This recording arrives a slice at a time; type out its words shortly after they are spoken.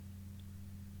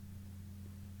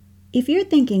If you're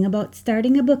thinking about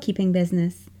starting a bookkeeping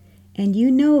business, and you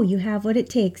know you have what it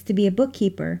takes to be a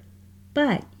bookkeeper,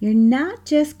 but you're not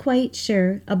just quite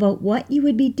sure about what you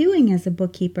would be doing as a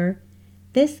bookkeeper,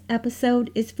 this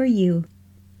episode is for you.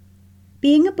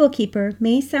 Being a bookkeeper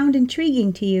may sound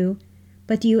intriguing to you,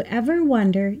 but do you ever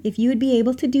wonder if you would be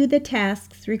able to do the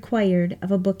tasks required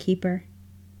of a bookkeeper?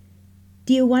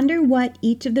 Do you wonder what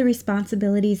each of the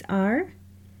responsibilities are?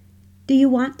 Do you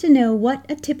want to know what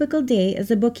a typical day as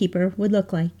a bookkeeper would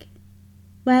look like?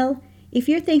 Well, if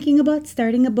you're thinking about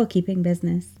starting a bookkeeping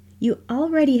business, you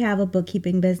already have a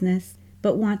bookkeeping business,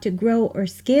 but want to grow or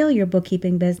scale your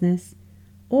bookkeeping business,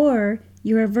 or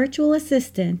you're a virtual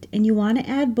assistant and you want to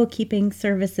add bookkeeping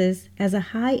services as a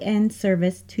high-end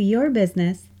service to your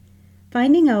business,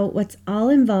 finding out what's all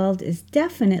involved is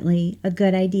definitely a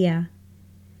good idea.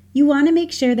 You want to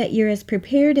make sure that you're as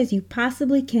prepared as you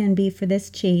possibly can be for this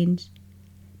change.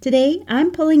 Today,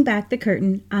 I'm pulling back the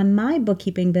curtain on my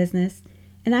bookkeeping business,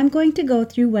 and I'm going to go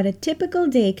through what a typical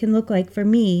day can look like for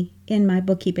me in my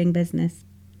bookkeeping business.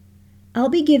 I'll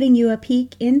be giving you a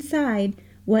peek inside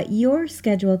what your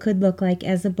schedule could look like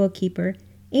as a bookkeeper,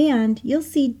 and you'll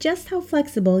see just how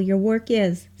flexible your work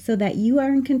is so that you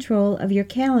are in control of your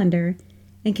calendar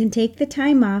and can take the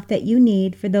time off that you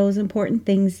need for those important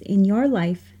things in your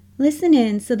life. Listen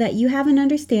in so that you have an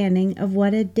understanding of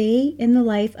what a day in the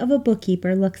life of a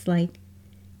bookkeeper looks like.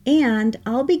 And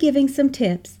I'll be giving some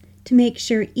tips to make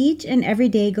sure each and every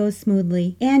day goes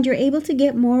smoothly and you're able to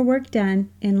get more work done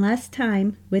in less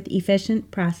time with efficient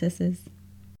processes.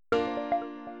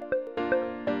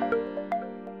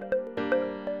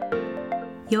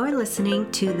 You're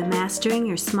listening to the Mastering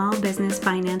Your Small Business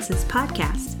Finances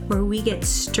podcast, where we get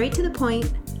straight to the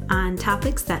point on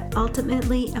topics that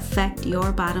ultimately affect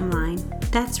your bottom line.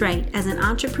 That's right, as an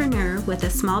entrepreneur with a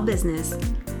small business,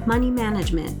 money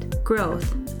management,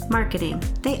 growth, marketing,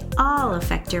 they all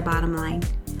affect your bottom line.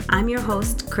 I'm your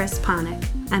host, Chris Ponick.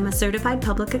 I'm a certified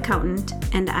public accountant,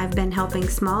 and I've been helping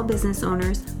small business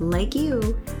owners like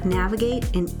you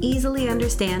navigate and easily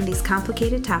understand these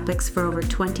complicated topics for over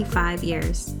 25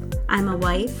 years. I'm a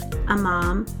wife, a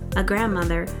mom, a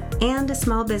grandmother, and a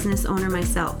small business owner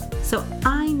myself, so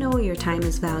I know your time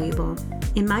is valuable.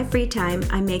 In my free time,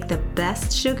 I make the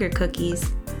best sugar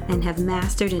cookies and have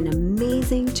mastered an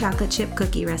amazing chocolate chip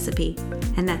cookie recipe.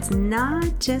 And that's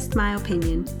not just my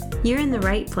opinion. You're in the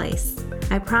right place.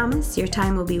 I promise your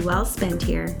time will be well spent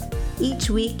here. Each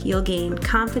week, you'll gain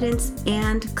confidence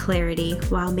and clarity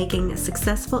while making a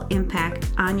successful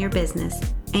impact on your business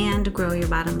and grow your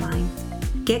bottom line.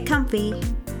 Get comfy,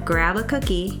 grab a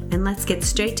cookie, and let's get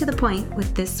straight to the point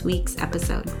with this week's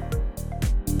episode.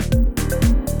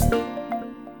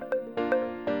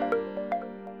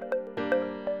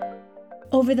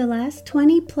 Over the last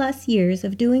 20 plus years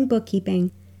of doing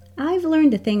bookkeeping, I've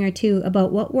learned a thing or two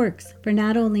about what works for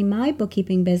not only my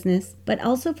bookkeeping business, but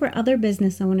also for other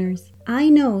business owners. I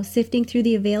know sifting through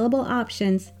the available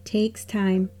options takes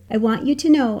time. I want you to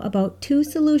know about 2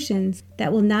 solutions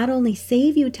that will not only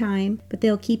save you time, but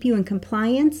they'll keep you in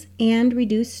compliance and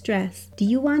reduce stress. Do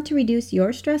you want to reduce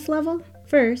your stress level?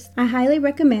 First, I highly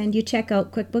recommend you check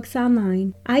out QuickBooks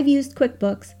Online. I've used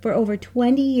QuickBooks for over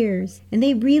 20 years, and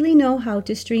they really know how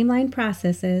to streamline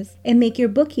processes and make your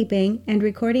bookkeeping and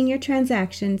recording your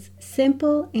transactions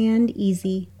simple and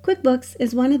easy. QuickBooks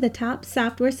is one of the top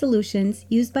software solutions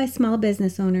used by small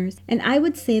business owners, and I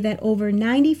would say that over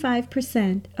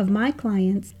 95% of my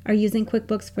clients are using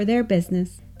QuickBooks for their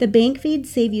business. The bank feeds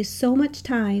save you so much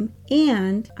time,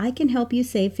 and I can help you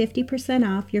save 50%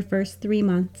 off your first 3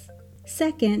 months.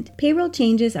 Second, payroll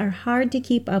changes are hard to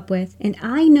keep up with, and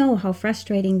I know how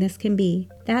frustrating this can be.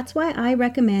 That's why I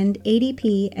recommend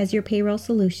ADP as your payroll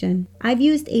solution. I've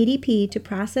used ADP to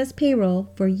process payroll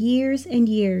for years and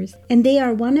years, and they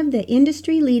are one of the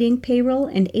industry-leading payroll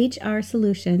and HR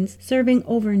solutions serving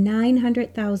over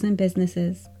 900,000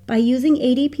 businesses. By using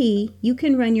ADP, you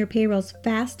can run your payrolls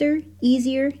faster,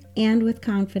 easier, and with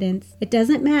confidence. It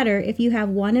doesn't matter if you have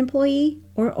 1 employee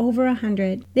or over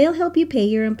 100. They'll help you pay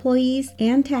your employees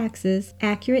and taxes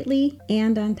accurately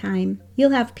and on time.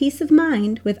 You'll have peace of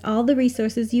mind with all the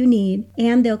resources you need,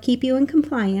 and they'll keep you in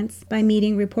compliance by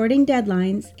meeting reporting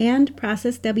deadlines and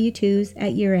process W-2s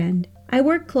at year end. I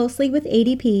work closely with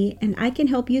ADP, and I can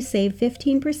help you save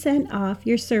 15% off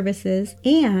your services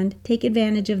and take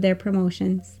advantage of their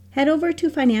promotions. Head over to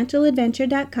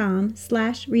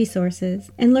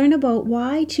financialadventure.com/resources and learn about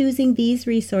why choosing these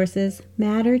resources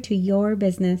matter to your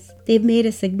business. They've made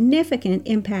a significant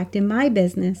impact in my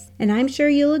business, and I'm sure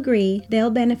you'll agree they'll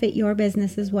benefit your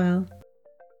business as well.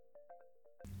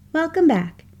 Welcome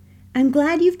back. I'm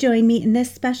glad you've joined me in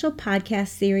this special podcast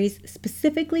series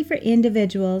specifically for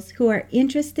individuals who are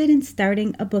interested in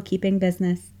starting a bookkeeping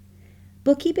business.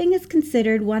 Bookkeeping is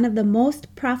considered one of the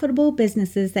most profitable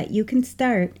businesses that you can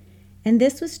start, and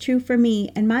this was true for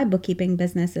me and my bookkeeping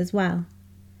business as well.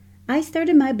 I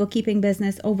started my bookkeeping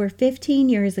business over 15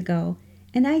 years ago,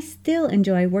 and I still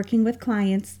enjoy working with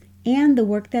clients and the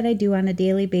work that I do on a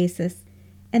daily basis,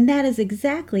 and that is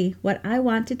exactly what I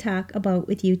want to talk about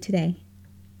with you today.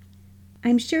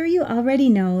 I'm sure you already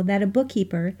know that a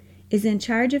bookkeeper is in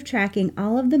charge of tracking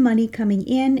all of the money coming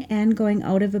in and going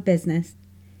out of a business.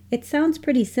 It sounds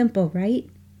pretty simple, right?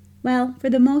 Well, for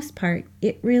the most part,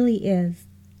 it really is.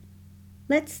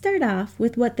 Let's start off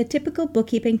with what the typical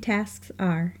bookkeeping tasks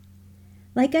are.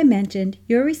 Like I mentioned,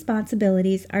 your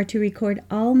responsibilities are to record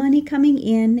all money coming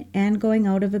in and going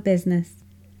out of a business.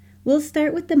 We'll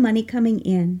start with the money coming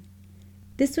in.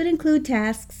 This would include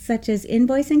tasks such as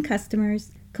invoicing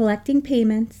customers, collecting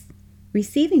payments,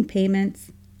 receiving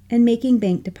payments, and making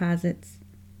bank deposits.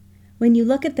 When you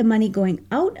look at the money going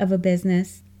out of a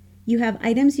business, you have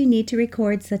items you need to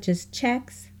record such as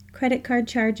checks, credit card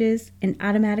charges, and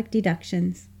automatic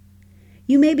deductions.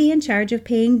 You may be in charge of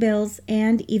paying bills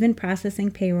and even processing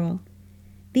payroll.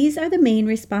 These are the main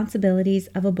responsibilities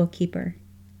of a bookkeeper.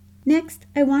 Next,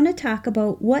 I want to talk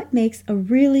about what makes a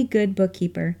really good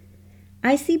bookkeeper.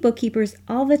 I see bookkeepers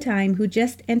all the time who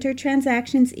just enter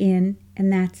transactions in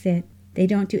and that's it. They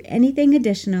don't do anything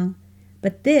additional.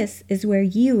 But this is where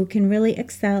you can really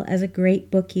excel as a great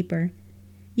bookkeeper.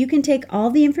 You can take all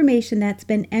the information that's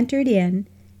been entered in,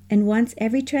 and once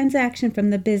every transaction from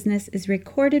the business is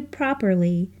recorded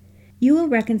properly, you will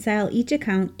reconcile each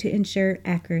account to ensure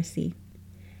accuracy.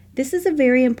 This is a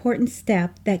very important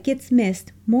step that gets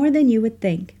missed more than you would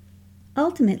think.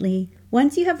 Ultimately,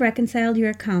 once you have reconciled your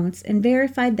accounts and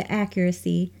verified the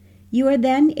accuracy, you are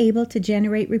then able to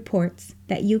generate reports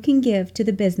that you can give to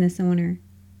the business owner.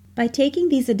 By taking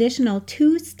these additional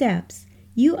 2 steps,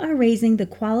 you are raising the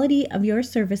quality of your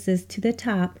services to the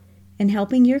top and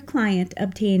helping your client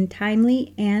obtain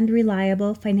timely and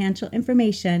reliable financial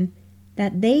information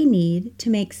that they need to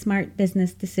make smart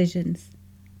business decisions.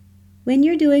 When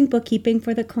you're doing bookkeeping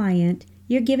for the client,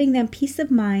 you're giving them peace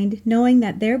of mind knowing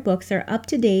that their books are up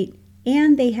to date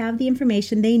and they have the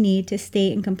information they need to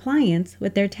stay in compliance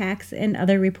with their tax and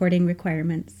other reporting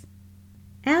requirements.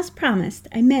 As promised,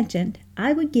 I mentioned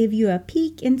I would give you a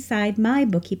peek inside my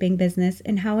bookkeeping business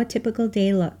and how a typical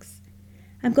day looks.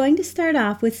 I'm going to start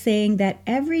off with saying that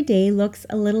every day looks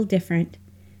a little different,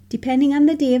 depending on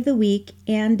the day of the week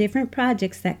and different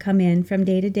projects that come in from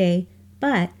day to day,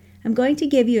 but I'm going to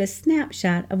give you a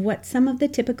snapshot of what some of the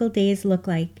typical days look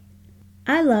like.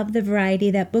 I love the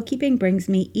variety that bookkeeping brings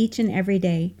me each and every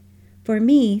day. For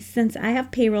me, since I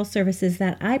have payroll services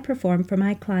that I perform for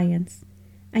my clients,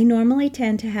 I normally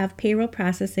tend to have payroll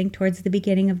processing towards the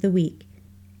beginning of the week.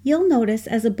 You'll notice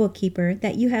as a bookkeeper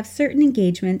that you have certain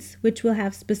engagements which will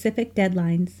have specific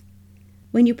deadlines.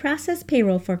 When you process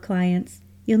payroll for clients,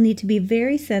 you'll need to be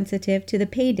very sensitive to the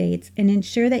pay dates and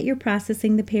ensure that you're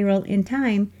processing the payroll in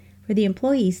time for the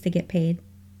employees to get paid.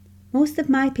 Most of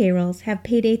my payrolls have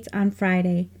pay dates on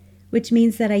Friday, which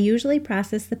means that I usually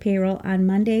process the payroll on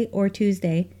Monday or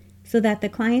Tuesday so that the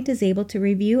client is able to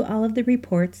review all of the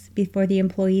reports before the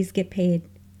employees get paid.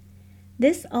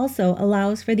 This also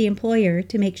allows for the employer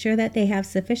to make sure that they have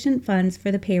sufficient funds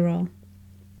for the payroll.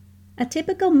 A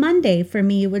typical Monday for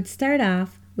me would start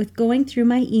off with going through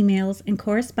my emails and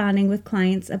corresponding with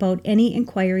clients about any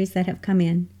inquiries that have come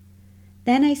in.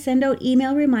 Then I send out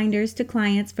email reminders to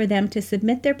clients for them to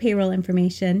submit their payroll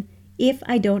information if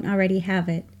I don't already have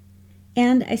it.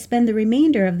 And I spend the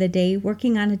remainder of the day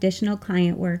working on additional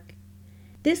client work.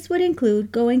 This would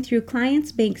include going through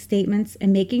clients' bank statements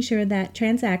and making sure that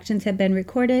transactions have been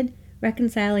recorded,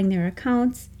 reconciling their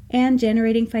accounts, and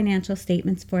generating financial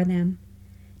statements for them.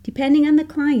 Depending on the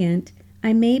client,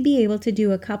 I may be able to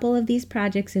do a couple of these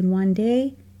projects in one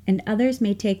day, and others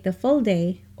may take the full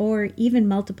day or even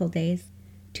multiple days.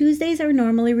 Tuesdays are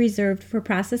normally reserved for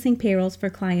processing payrolls for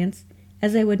clients,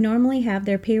 as I would normally have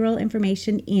their payroll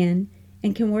information in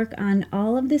and can work on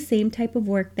all of the same type of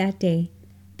work that day.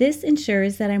 This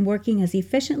ensures that I'm working as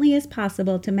efficiently as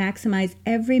possible to maximize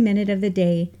every minute of the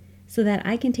day so that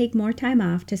I can take more time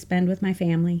off to spend with my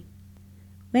family.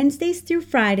 Wednesdays through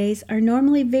Fridays are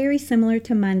normally very similar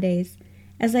to Mondays,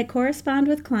 as I correspond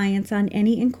with clients on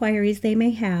any inquiries they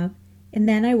may have, and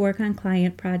then I work on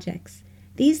client projects.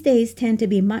 These days tend to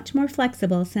be much more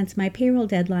flexible since my payroll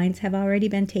deadlines have already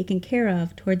been taken care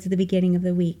of towards the beginning of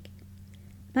the week.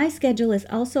 My schedule is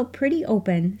also pretty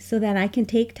open so that I can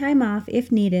take time off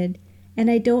if needed,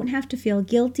 and I don't have to feel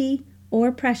guilty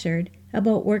or pressured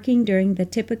about working during the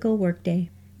typical workday.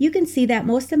 You can see that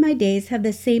most of my days have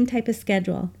the same type of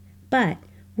schedule, but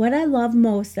what I love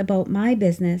most about my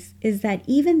business is that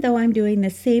even though I'm doing the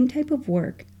same type of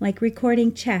work, like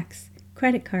recording checks,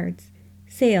 credit cards,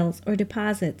 sales, or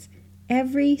deposits,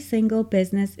 every single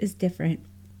business is different.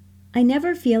 I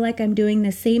never feel like I'm doing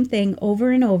the same thing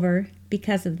over and over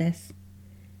because of this.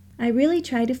 I really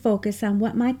try to focus on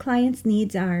what my clients'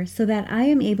 needs are so that I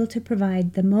am able to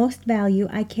provide the most value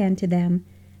I can to them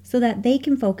so that they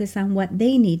can focus on what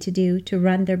they need to do to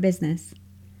run their business.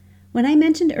 When I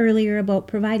mentioned earlier about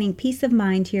providing peace of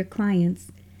mind to your clients,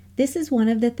 this is one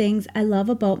of the things I love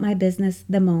about my business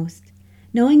the most.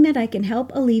 Knowing that I can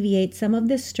help alleviate some of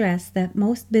the stress that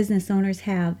most business owners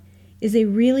have is a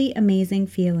really amazing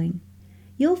feeling.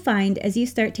 You'll find as you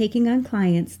start taking on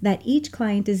clients that each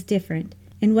client is different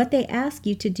and what they ask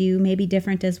you to do may be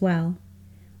different as well.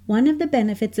 One of the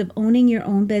benefits of owning your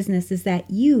own business is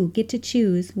that you get to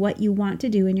choose what you want to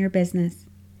do in your business.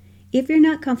 If you're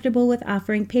not comfortable with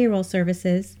offering payroll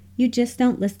services, you just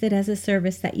don't list it as a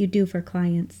service that you do for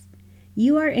clients.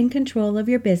 You are in control of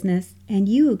your business and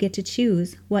you get to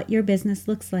choose what your business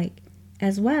looks like,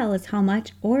 as well as how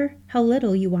much or how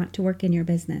little you want to work in your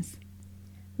business.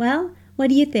 Well, what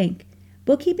do you think?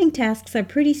 Bookkeeping tasks are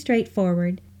pretty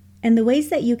straightforward, and the ways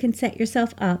that you can set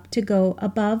yourself up to go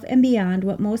above and beyond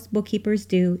what most bookkeepers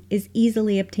do is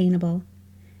easily obtainable.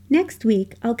 Next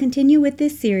week, I'll continue with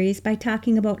this series by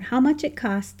talking about how much it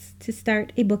costs to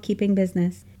start a bookkeeping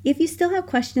business. If you still have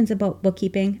questions about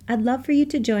bookkeeping, I'd love for you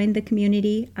to join the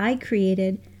community I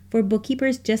created for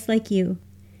bookkeepers just like you.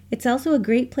 It's also a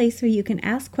great place where you can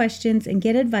ask questions and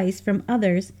get advice from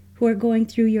others who are going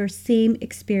through your same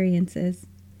experiences.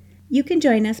 You can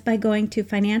join us by going to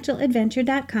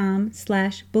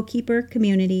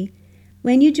financialadventure.com/bookkeeper-community.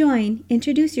 When you join,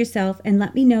 introduce yourself and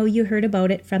let me know you heard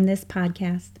about it from this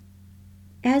podcast.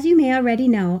 As you may already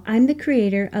know, I'm the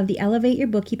creator of the Elevate Your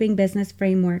Bookkeeping Business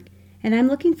Framework, and I'm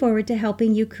looking forward to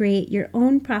helping you create your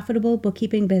own profitable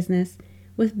bookkeeping business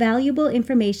with valuable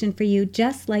information for you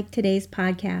just like today's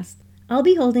podcast. I'll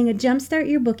be holding a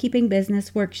Jumpstart Your Bookkeeping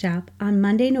Business workshop on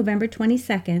Monday, November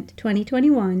 22nd,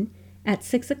 2021 at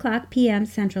 6:00 p.m.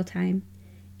 Central Time.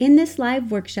 In this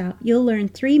live workshop, you'll learn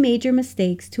 3 major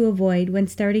mistakes to avoid when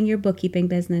starting your bookkeeping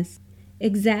business,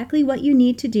 exactly what you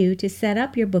need to do to set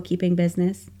up your bookkeeping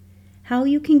business, how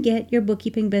you can get your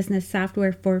bookkeeping business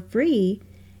software for free,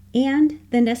 and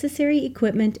the necessary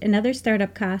equipment and other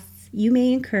startup costs you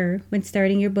may incur when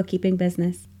starting your bookkeeping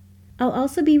business. I'll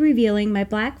also be revealing my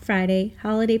Black Friday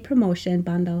holiday promotion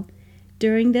bundle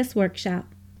during this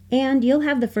workshop, and you'll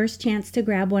have the first chance to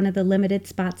grab one of the limited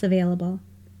spots available.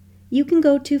 You can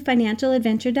go to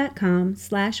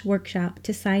financialadventure.com/workshop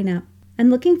to sign up. I'm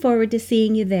looking forward to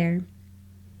seeing you there.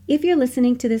 If you're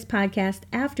listening to this podcast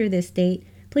after this date,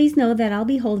 please know that I'll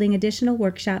be holding additional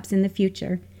workshops in the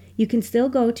future. You can still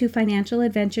go to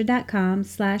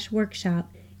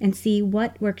financialadventure.com/workshop and see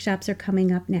what workshops are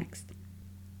coming up next.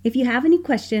 If you have any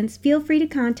questions, feel free to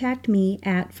contact me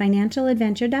at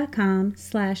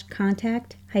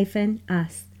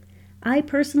financialadventure.com/contact-us. I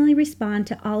personally respond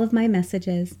to all of my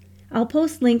messages. I'll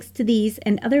post links to these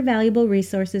and other valuable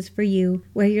resources for you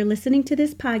where you're listening to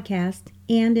this podcast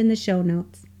and in the show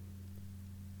notes.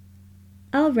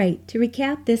 All right, to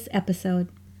recap this episode.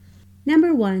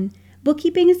 Number 1,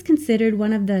 bookkeeping is considered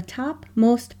one of the top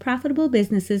most profitable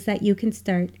businesses that you can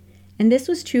start. And this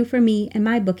was true for me and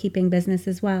my bookkeeping business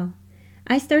as well.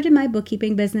 I started my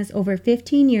bookkeeping business over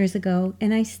 15 years ago,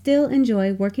 and I still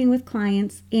enjoy working with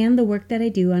clients and the work that I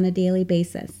do on a daily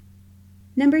basis.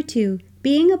 Number 2,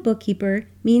 being a bookkeeper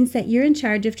means that you're in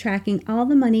charge of tracking all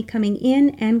the money coming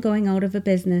in and going out of a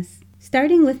business.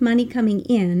 Starting with money coming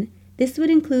in, this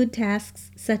would include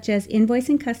tasks such as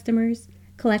invoicing customers,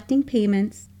 collecting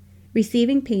payments,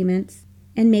 receiving payments,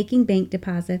 and making bank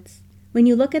deposits. When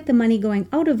you look at the money going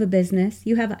out of a business,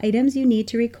 you have items you need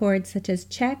to record such as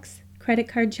checks, credit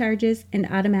card charges, and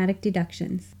automatic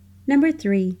deductions. Number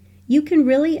 3, you can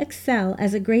really excel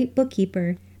as a great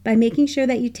bookkeeper by making sure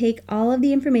that you take all of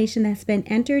the information that's been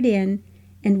entered in,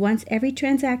 and once every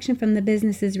transaction from the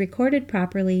business is recorded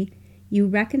properly, you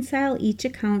reconcile each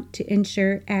account to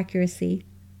ensure accuracy.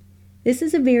 This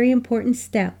is a very important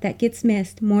step that gets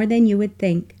missed more than you would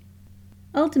think.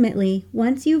 Ultimately,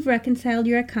 once you've reconciled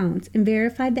your accounts and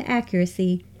verified the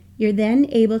accuracy, you're then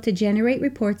able to generate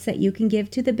reports that you can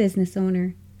give to the business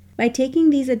owner. By taking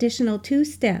these additional 2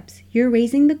 steps, you're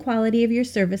raising the quality of your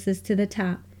services to the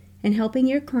top and helping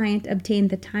your client obtain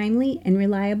the timely and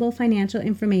reliable financial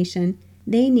information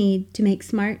they need to make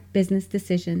smart business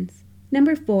decisions.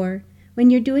 Number 4, when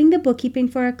you're doing the bookkeeping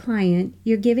for a client,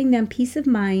 you're giving them peace of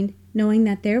mind knowing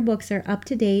that their books are up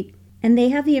to date and they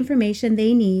have the information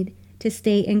they need to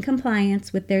stay in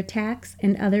compliance with their tax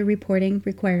and other reporting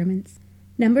requirements.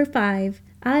 Number 5,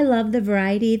 I love the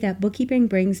variety that bookkeeping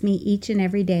brings me each and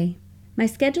every day. My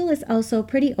schedule is also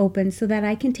pretty open so that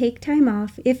I can take time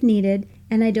off if needed,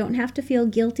 and I don't have to feel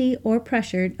guilty or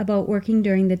pressured about working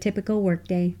during the typical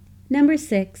workday. Number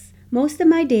 6, most of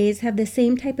my days have the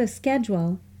same type of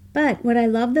schedule, but what I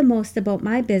love the most about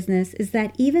my business is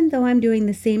that even though I'm doing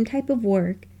the same type of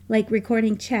work, like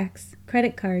recording checks,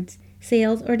 credit cards,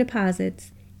 sales, or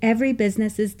deposits, every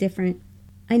business is different.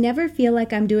 I never feel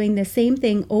like I'm doing the same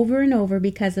thing over and over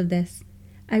because of this.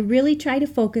 I really try to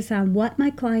focus on what my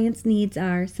clients' needs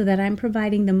are so that I'm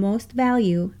providing the most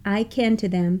value I can to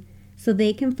them so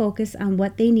they can focus on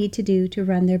what they need to do to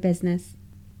run their business.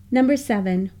 Number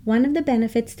 7, one of the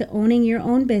benefits to owning your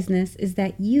own business is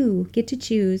that you get to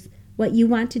choose what you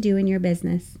want to do in your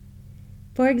business.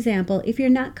 For example, if you're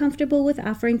not comfortable with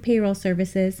offering payroll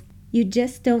services, you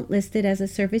just don't list it as a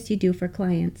service you do for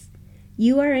clients.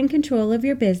 You are in control of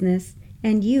your business,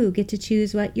 and you get to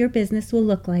choose what your business will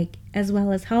look like, as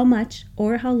well as how much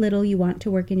or how little you want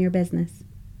to work in your business.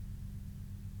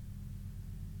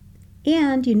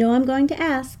 And you know I'm going to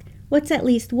ask, what's at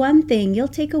least one thing you'll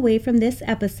take away from this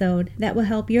episode that will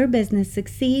help your business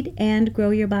succeed and grow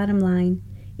your bottom line?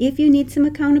 If you need some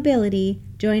accountability,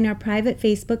 join our private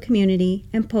Facebook community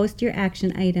and post your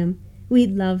action item.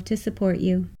 We'd love to support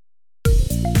you.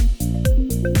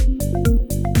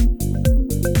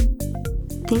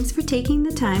 Thanks for taking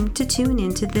the time to tune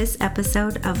into this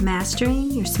episode of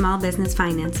Mastering Your Small Business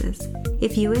Finances.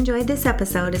 If you enjoyed this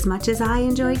episode as much as I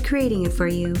enjoyed creating it for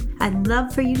you, I'd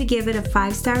love for you to give it a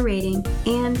 5-star rating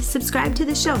and subscribe to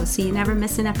the show so you never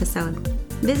miss an episode.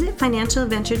 Visit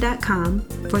financialadventure.com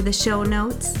for the show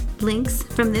notes, links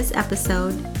from this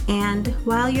episode, and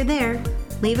while you're there,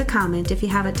 leave a comment if you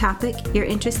have a topic you're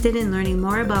interested in learning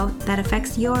more about that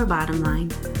affects your bottom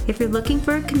line. If you're looking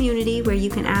for a community where you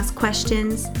can ask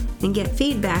questions and get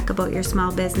feedback about your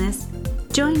small business,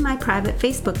 join my private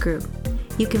Facebook group.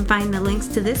 You can find the links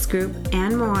to this group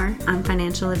and more on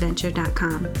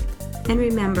financialadventure.com. And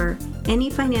remember, any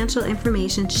financial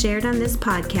information shared on this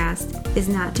podcast is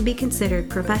not to be considered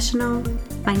professional,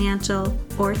 financial,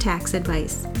 or tax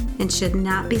advice and should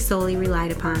not be solely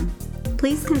relied upon.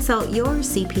 Please consult your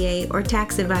CPA or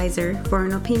tax advisor for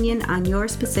an opinion on your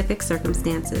specific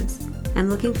circumstances. I'm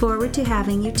looking forward to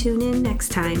having you tune in next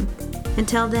time.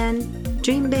 Until then,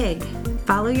 dream big,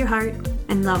 follow your heart,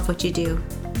 and love what you do.